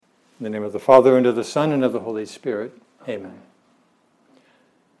In the name of the Father, and of the Son, and of the Holy Spirit. Amen.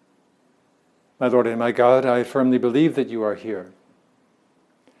 My Lord and my God, I firmly believe that you are here,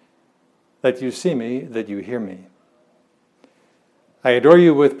 that you see me, that you hear me. I adore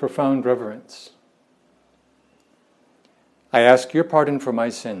you with profound reverence. I ask your pardon for my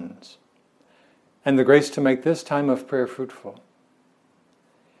sins, and the grace to make this time of prayer fruitful.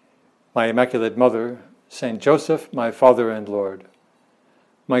 My Immaculate Mother, Saint Joseph, my Father and Lord,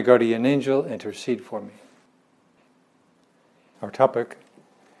 my guardian angel, intercede for me. Our topic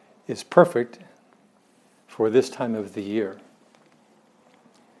is perfect for this time of the year.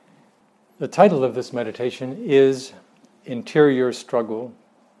 The title of this meditation is Interior Struggle,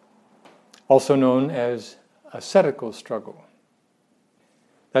 also known as ascetical struggle.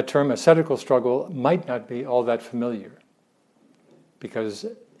 That term, ascetical struggle, might not be all that familiar because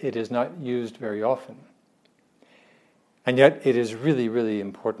it is not used very often. And yet it is really, really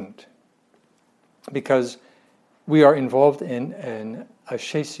important because we are involved in an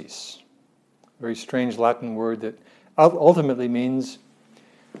ascesis, a very strange Latin word that ultimately means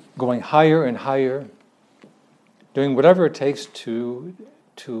going higher and higher, doing whatever it takes to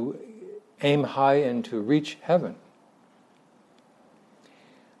aim high and to reach heaven.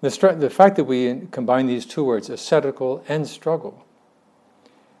 The fact that we combine these two words, ascetical and struggle,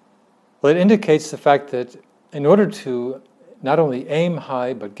 well, it indicates the fact that in order to not only aim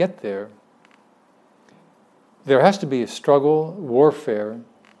high but get there, there has to be a struggle, warfare.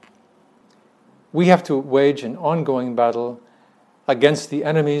 We have to wage an ongoing battle against the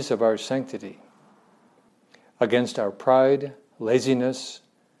enemies of our sanctity, against our pride, laziness,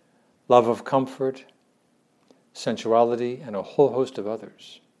 love of comfort, sensuality, and a whole host of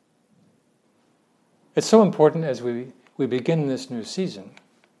others. It's so important as we begin this new season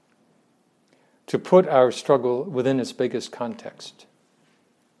to put our struggle within its biggest context.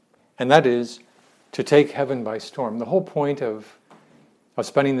 And that is to take heaven by storm. The whole point of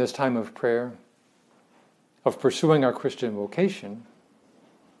spending this time of prayer, of pursuing our Christian vocation,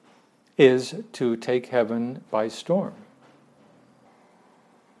 is to take heaven by storm.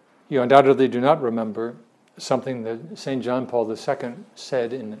 You undoubtedly do not remember something that St. John Paul II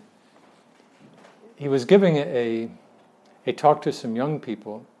said he was giving a talk to some young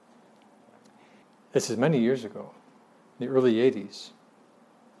people. This is many years ago, in the early 80s.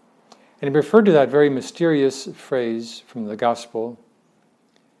 And he referred to that very mysterious phrase from the Gospel,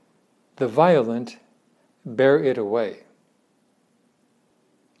 the violent bear it away.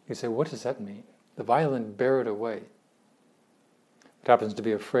 You say, what does that mean? The violent bear it away. It happens to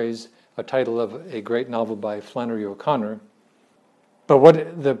be a title of a great novel by Flannery O'Connor. But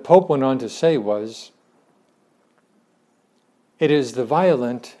what the Pope went on to say was, it is the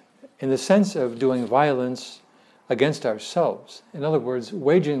violent in the sense of doing violence against ourselves. In other words,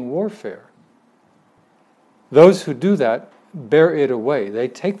 waging warfare. Those who do that bear it away. They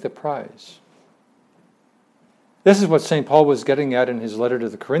take the prize. This is what St. Paul was getting at in his letter to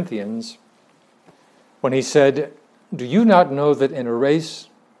the Corinthians when he said, do you not know that in a race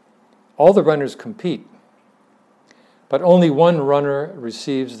all the runners compete, but only one runner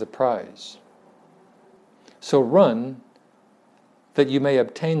receives the prize? So run that you may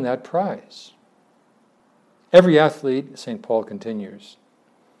obtain that prize. Every athlete, St. Paul continues,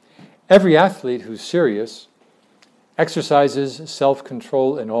 every athlete who's serious exercises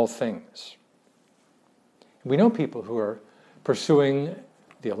self-control in all things. We know people who are pursuing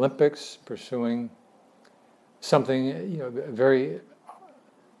the Olympics, pursuing something,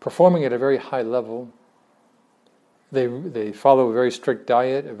 performing at a very high level. They follow a very strict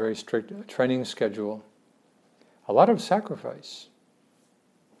diet, a very strict training schedule, a lot of sacrifice.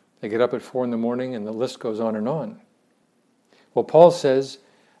 They get up at 4 a.m, and the list goes on and on. Well, Paul says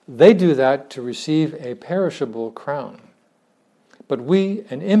they do that to receive a perishable crown, but we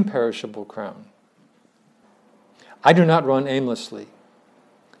an imperishable crown. I do not run aimlessly.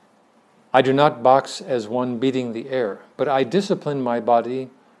 I do not box as one beating the air, but I discipline my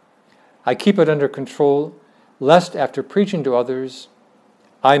body. I keep it under control, lest after preaching to others,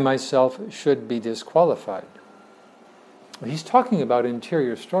 I myself should be disqualified. He's talking about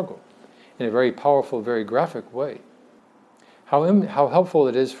interior struggle in a very powerful, very graphic way. How helpful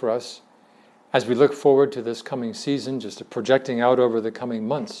it is for us as we look forward to this coming season, just projecting out over the coming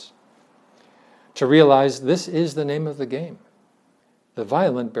months, to realize this is the name of the game. The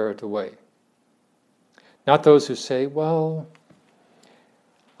violent bear it away. Not those who say, well,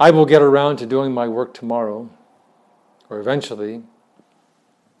 I will get around to doing my work tomorrow, or eventually,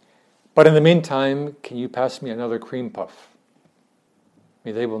 but in the meantime, can you pass me another cream puff? I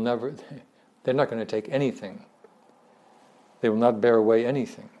mean, they're not going to take anything. They will not bear away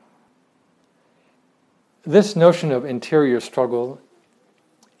anything. This notion of interior struggle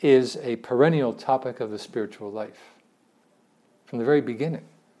is a perennial topic of the spiritual life from the very beginning.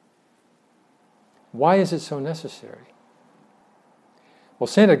 Why is it so necessary? Well,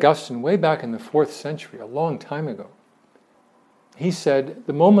 St. Augustine, way back in the 4th century, a long time ago, he said,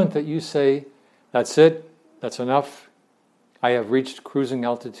 the moment that you say, that's it, that's enough, I have reached cruising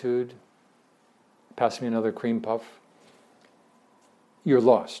altitude, pass me another cream puff, you're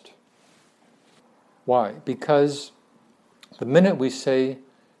lost. Why? Because the minute we say,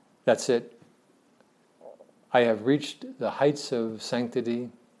 that's it, I have reached the heights of sanctity,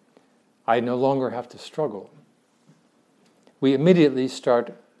 I no longer have to struggle, we immediately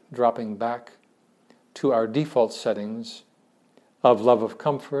start dropping back to our default settings of love of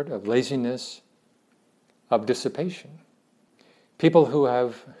comfort, of laziness, of dissipation. People who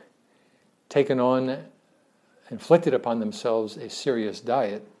have taken on, inflicted upon themselves a serious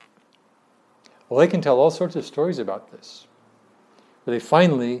diet, well, they can tell all sorts of stories about this. Where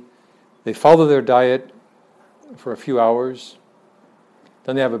they follow their diet for a few hours,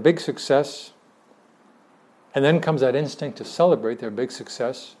 then they have a big success, and then comes that instinct to celebrate their big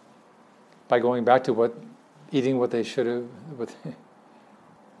success by going back to eating what they should have, with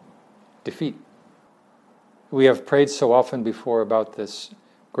defeat. We have prayed so often before about this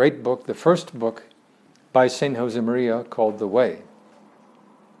great book, the first book by St. Josemaria called The Way,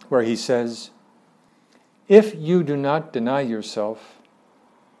 where he says, if you do not deny yourself,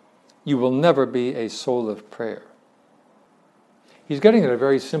 you will never be a soul of prayer. He's getting at a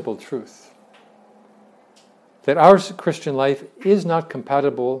very simple truth, that our Christian life is not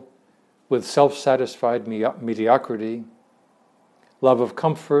compatible with self-satisfied mediocrity, love of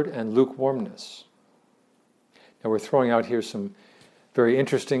comfort, and lukewarmness. Now we're throwing out here some very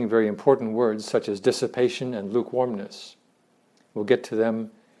interesting, very important words such as dissipation and lukewarmness. We'll get to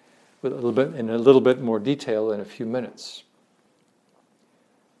them in a little bit more detail in a few minutes.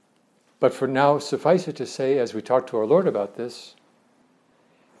 But for now, suffice it to say, as we talk to our Lord about this,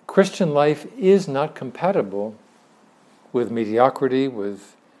 Christian life is not compatible with mediocrity,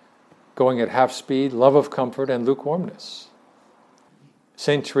 with going at half speed, love of comfort, and lukewarmness.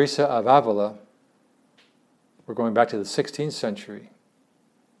 St. Teresa of Avila, we're going back to the 16th century,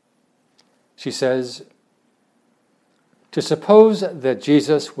 she says, to suppose that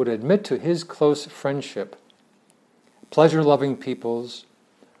Jesus would admit to his close friendship pleasure-loving peoples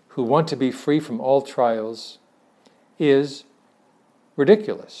who want to be free from all trials is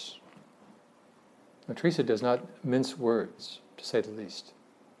ridiculous. Now, Teresa does not mince words, to say the least.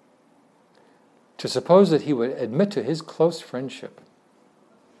 To suppose that he would admit to his close friendship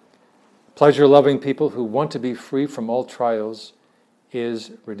pleasure-loving people who want to be free from all trials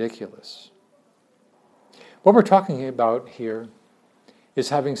is ridiculous. What we're talking about here is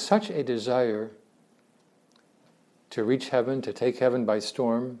having such a desire to reach heaven, to take heaven by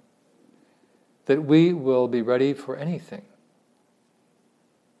storm, that we will be ready for anything,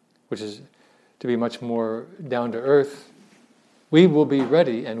 which is to be much more down to earth. We will be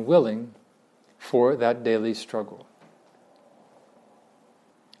ready and willing for that daily struggle.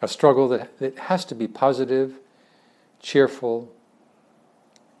 A struggle that has to be positive, cheerful,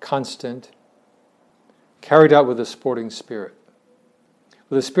 constant, carried out with a sporting spirit,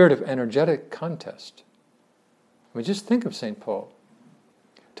 with a spirit of energetic contest. I mean, just think of St. Paul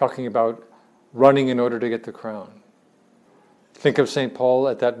talking about running in order to get the crown. Think of St. Paul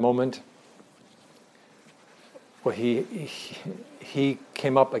at that moment. Well, he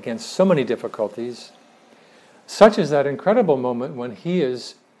came up against so many difficulties, such as that incredible moment when he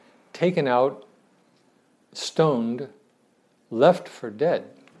is taken out, stoned, left for dead.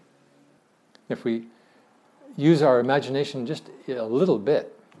 If we use our imagination just a little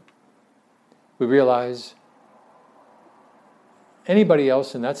bit, we realize anybody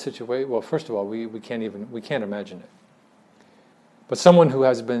else in that situation, well, first of all, we can't imagine it. But someone who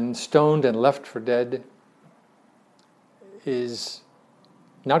has been stoned and left for dead is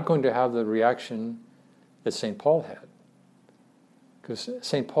not going to have the reaction that St. Paul had. Because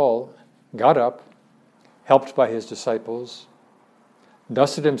St. Paul got up, helped by his disciples,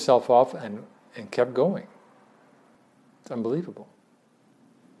 dusted himself off, and kept going. It's unbelievable.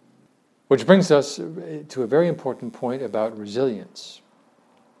 Which brings us to a very important point about resilience,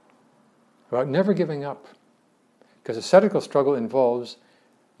 about never giving up. Because ascetical struggle involves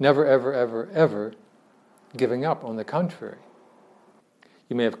never, ever, ever, ever giving up. On the contrary,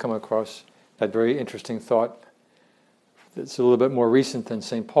 you may have come across that very interesting thought. It's a little bit more recent than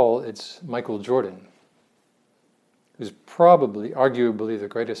St. Paul. It's Michael Jordan, who's probably, arguably, the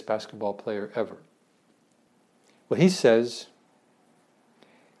greatest basketball player ever. Well, he says,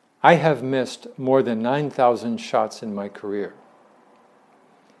 I have missed more than 9,000 shots in my career.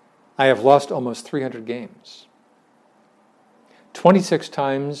 I have lost almost 300 games. 26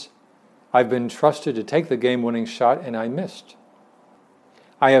 times I've been trusted to take the game-winning shot and I missed.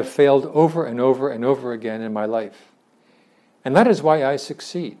 I have failed over and over and over again in my life. And that is why I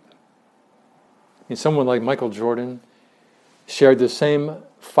succeed. Someone like Michael Jordan shared the same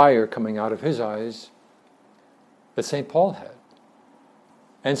fire coming out of his eyes that St. Paul had.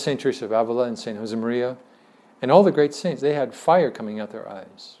 And St. Teresa of Avila and St. Josemaria and all the great saints, they had fire coming out their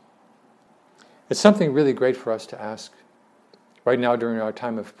eyes. It's something really great for us to ask right now during our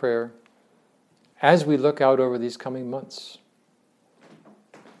time of prayer as we look out over these coming months.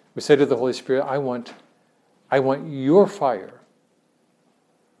 We say to the Holy Spirit, I want your fire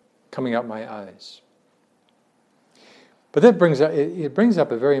coming out my eyes. But that brings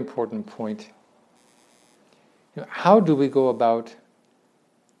up a very important point. How do we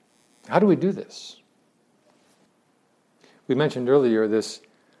do this? We mentioned earlier this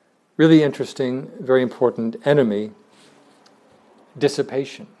really interesting, very important enemy,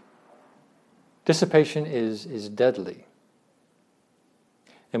 dissipation. Dissipation is deadly.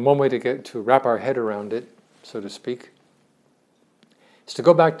 And one way to wrap our head around it, so to speak, is to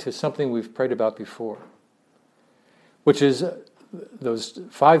go back to something we've prayed about before, which is those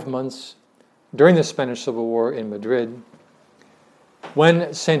 5 months during the Spanish Civil War in Madrid,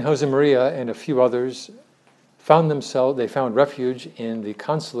 when St. Josemaria and a few others they found refuge in the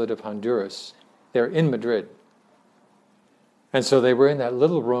consulate of Honduras. They're in Madrid. And so they were in that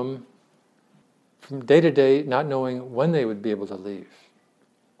little room from day to day, not knowing when they would be able to leave.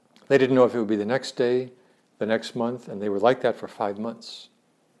 They didn't know if it would be the next day, the next month, and they were like that for 5 months.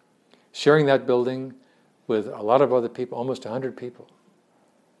 Sharing that building with a lot of other people, almost 100 people.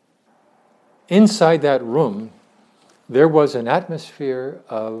 Inside that room, there was an atmosphere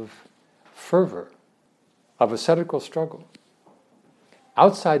of fervor, of ascetical struggle.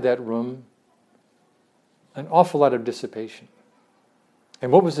 Outside that room, an awful lot of dissipation.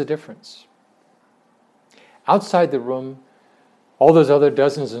 And what was the difference? Outside the room, all those other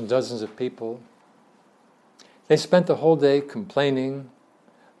dozens and dozens of people, they spent the whole day complaining,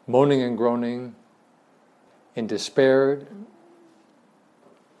 moaning and groaning, in despair,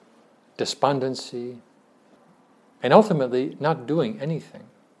 despondency, and ultimately not doing anything,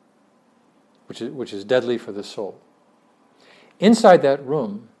 which is deadly for the soul. Inside that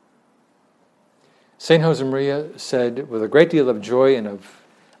room, St. Josemaria said with a great deal of joy and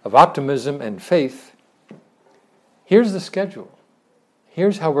of optimism and faith, here's the schedule.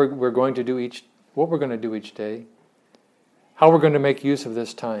 Here's how we're going to do what we're going to do each day, how we're going to make use of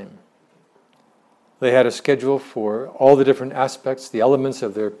this time. They had a schedule for all the different aspects, the elements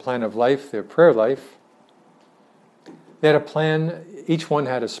of their plan of life, their prayer life. They had a plan, each one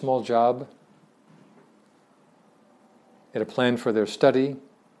had a small job. They had a plan for their study.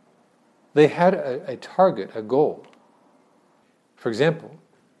 They had a target, a goal. For example,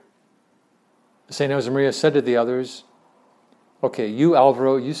 St. Josemaria said to the others, okay, you,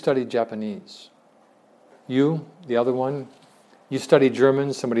 Alvaro, you studied Japanese. You, the other one, you study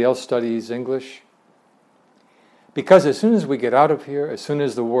German, somebody else studies English. Because as soon as we get out of here, as soon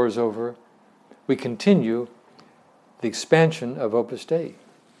as the war is over, we continue the expansion of Opus Dei.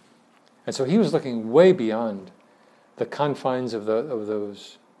 And so he was looking way beyond the confines of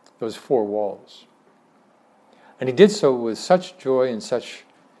those 4 walls. And he did so with such joy and such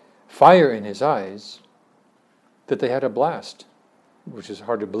fire in his eyes that they had a blast, which is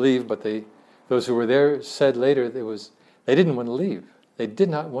hard to believe, but those who were there said later they didn't want to leave. They did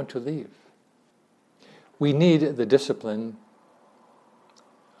not want to leave. We need the discipline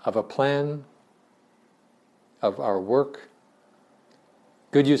of a plan, of our work,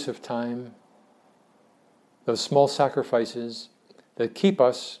 good use of time, those small sacrifices that keep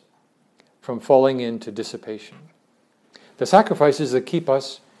us from falling into dissipation. The sacrifices that keep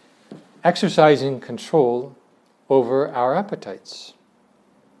us exercising control over our appetites.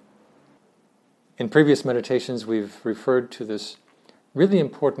 In previous meditations, we've referred to this really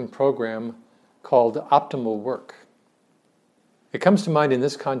important program called Optimal Work. It comes to mind in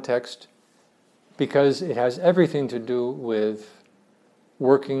this context because it has everything to do with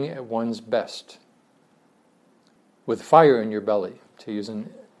working at one's best, with fire in your belly, to use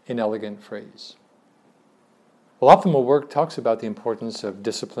an inelegant phrase. Well, Optimal Work talks about the importance of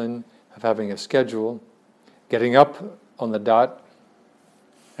discipline, of having a schedule, getting up on the dot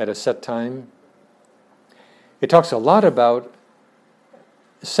at a set time. It talks a lot about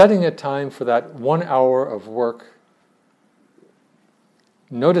setting a time for that 1 hour of work,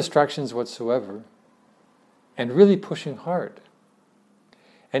 no distractions whatsoever, and really pushing hard.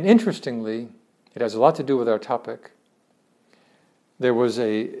 And interestingly, it has a lot to do with our topic. There was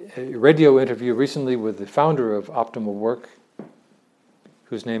a radio interview recently with the founder of Optimal Work,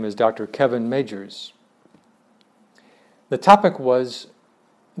 whose name is Dr. Kevin Majors. The topic was,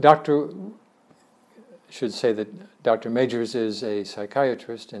 should say that Dr. Majors is a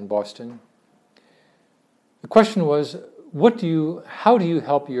psychiatrist in Boston. The question was, how do you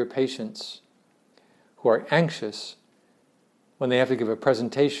help your patients who are anxious when they have to give a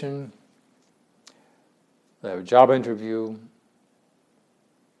presentation, they have a job interview,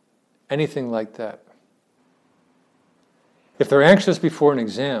 anything like that? If they're anxious before an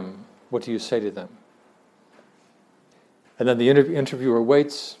exam, what do you say to them? And then the interviewer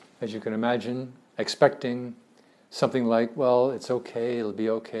waits, as you can imagine, expecting something like, well, it's okay, it'll be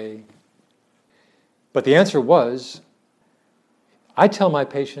okay. But the answer was, I tell my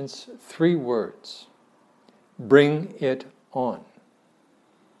patients 3 words: bring it on.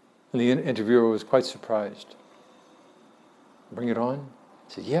 And the interviewer was quite surprised. Bring it on?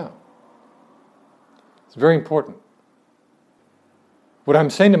 He said, yeah. It's very important. What I'm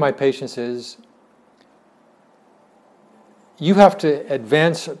saying to my patients is, you have to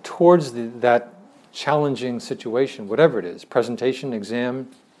advance towards that challenging situation, whatever it is, presentation, exam.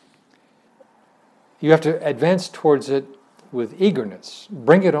 You have to advance towards it with eagerness.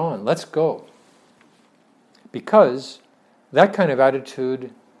 Bring it on. Let's go. Because that kind of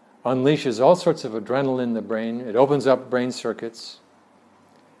attitude unleashes all sorts of adrenaline in the brain. It opens up brain circuits.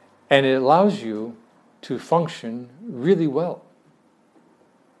 And it allows you to function really well,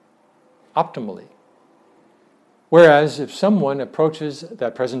 optimally. Whereas if someone approaches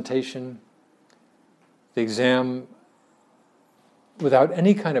that presentation, the exam, without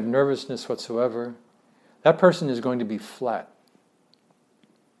any kind of nervousness whatsoever, that person is going to be flat,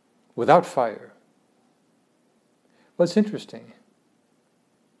 without fire. Well, it's interesting.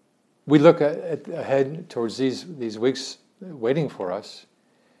 We look ahead towards these weeks waiting for us,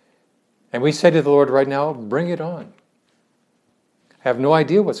 and we say to the Lord right now, bring it on. I have no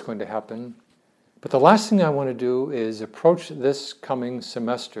idea what's going to happen, but the last thing I want to do is approach this coming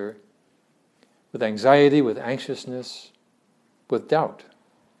semester with anxiety, with anxiousness, with doubt.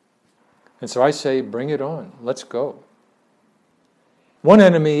 And so I say, bring it on. Let's go. One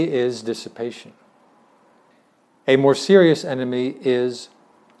enemy is dissipation. A more serious enemy is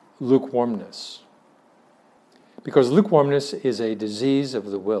lukewarmness. Because lukewarmness is a disease of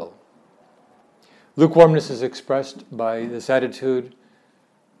the will. Lukewarmness is expressed by this attitude,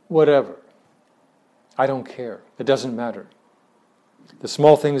 whatever. I don't care. It doesn't matter. The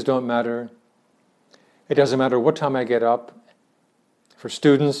small things don't matter. It doesn't matter what time I get up. For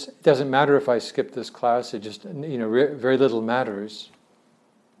students, it doesn't matter if I skip this class. It just, very little matters.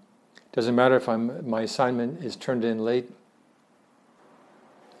 It doesn't matter if my assignment is turned in late.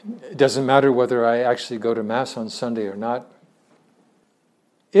 It doesn't matter whether I actually go to Mass on Sunday or not.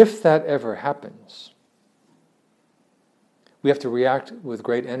 If that ever happens, we have to react with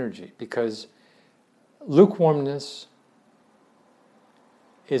great energy, because lukewarmness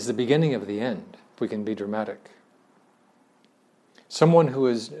is the beginning of the end, if we can be dramatic. Someone who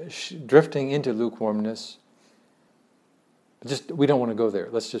is drifting into lukewarmness, we don't want to go there.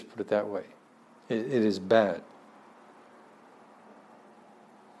 Let's just put it that way. It is bad.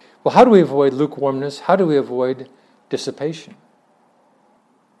 Well, how do we avoid lukewarmness? How do we avoid dissipation?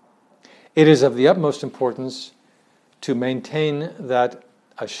 It is of the utmost importance to maintain that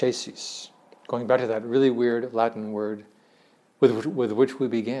ascesis, going back to that really weird Latin word with which we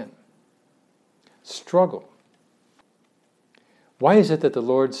began. Struggle. Why is it that the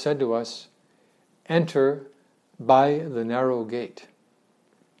Lord said to us, enter by the narrow gate?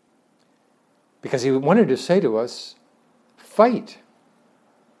 Because he wanted to say to us, fight.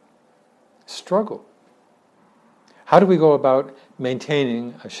 Struggle. How do we go about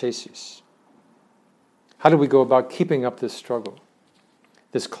maintaining ascesis? How do we go about keeping up this struggle,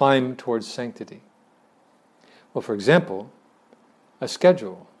 this climb towards sanctity? Well, for example, a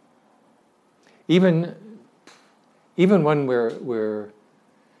schedule. Even when we're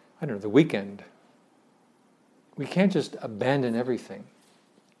the weekend, we can't just abandon everything.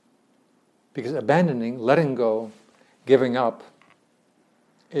 Because abandoning, letting go, giving up,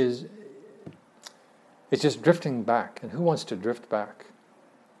 it's just drifting back. And who wants to drift back?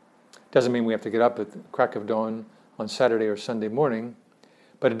 Doesn't mean we have to get up at the crack of dawn on Saturday or Sunday morning,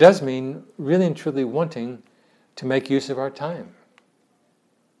 but it does mean really and truly wanting to make use of our time.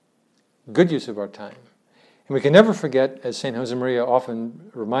 Good use of our time. And we can never forget, as St. Josemaria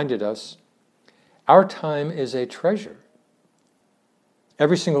often reminded us, our time is a treasure.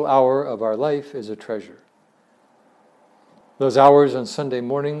 Every single hour of our life is a treasure. Those hours on Sunday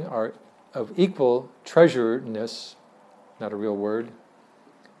morning are of equal treasuredness, not a real word,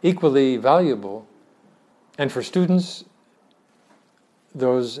 equally valuable. And for students,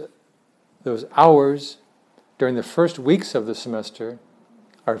 those hours during the first weeks of the semester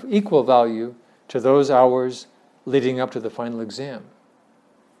are of equal value to those hours leading up to the final exam.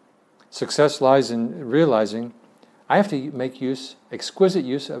 Success lies in realizing I have to make exquisite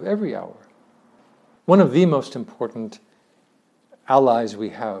use of every hour. One of the most important allies we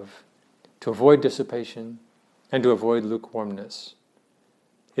have to avoid dissipation and to avoid lukewarmness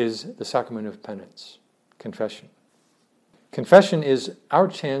is the sacrament of penance, confession. Confession is our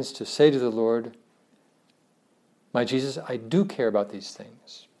chance to say to the Lord, my Jesus, I do care about these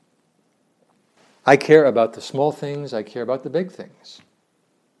things. I care about the small things, I care about the big things.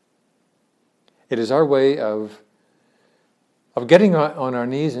 It is our way of getting on our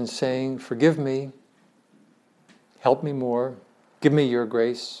knees and saying, forgive me, help me more, give me your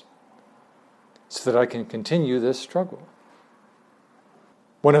grace, so that I can continue this struggle.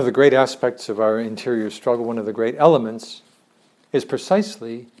 One of the great aspects of our interior struggle, one of the great elements, is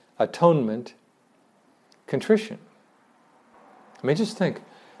precisely atonement, contrition. I mean, just think,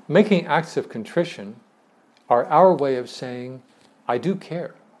 making acts of contrition are our way of saying, I do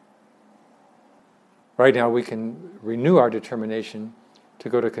care. Right now we can renew our determination to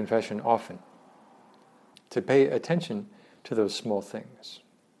go to confession often, to pay attention to those small things.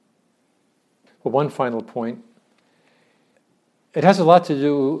 Well, one final point. It has a lot to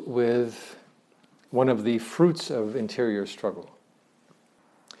do with one of the fruits of interior struggle.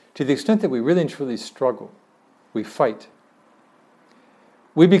 To the extent that we really and truly struggle, we fight,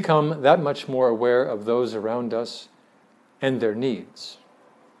 we become that much more aware of those around us and their needs.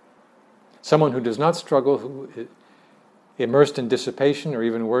 Someone who does not struggle, who is immersed in dissipation or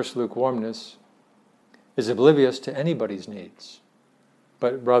even worse, lukewarmness, is oblivious to anybody's needs,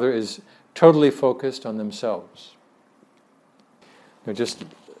 but rather is totally focused on themselves. Just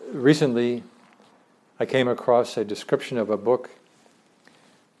recently, I came across a description of a book.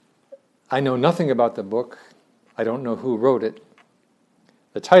 I know nothing about the book. I don't know who wrote it.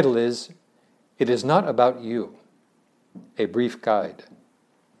 The title is, It Is Not About You, A Brief Guide.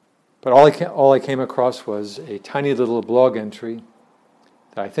 But all I came across was a tiny little blog entry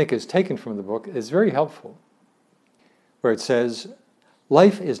that I think is taken from the book. It's very helpful, where it says,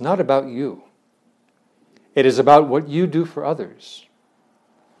 life is not about you. It is about what you do for others.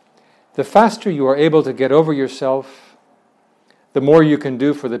 The faster you are able to get over yourself, the more you can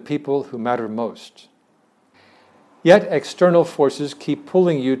do for the people who matter most. Yet external forces keep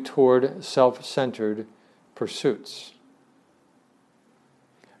pulling you toward self-centered pursuits.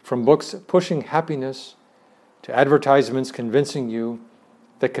 From books pushing happiness to advertisements convincing you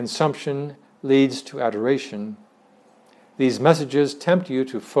that consumption leads to adoration, these messages tempt you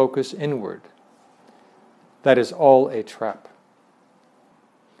to focus inward. That is all a trap.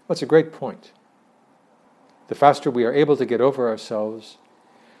 That's a great point. The faster we are able to get over ourselves,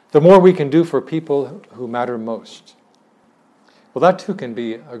 the more we can do for people who matter most. Well, that too can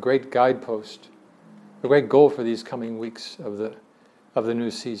be a great guidepost, a great goal for these coming weeks of the new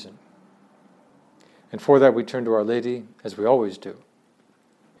season. And for that we turn to Our Lady, as we always do.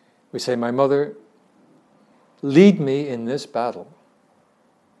 We say, my Mother, lead me in this battle,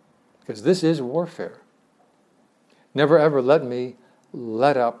 because this is warfare. Never ever let me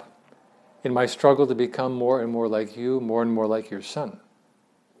let up in my struggle to become more and more like you, more and more like your Son.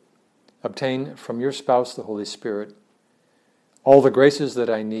 Obtain from your spouse, the Holy Spirit, all the graces that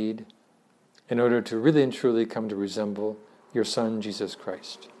I need in order to really and truly come to resemble your Son, Jesus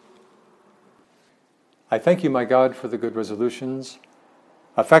Christ. I thank you, my God, for the good resolutions,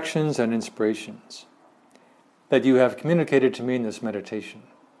 affections, and inspirations that you have communicated to me in this meditation.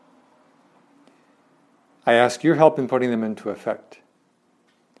 I ask your help in putting them into effect.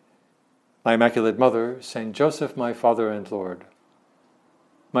 My Immaculate Mother, Saint Joseph, my Father and Lord,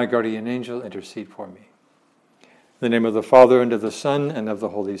 my guardian angel, intercede for me. In the name of the Father, and of the Son, and of the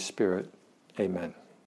Holy Spirit. Amen.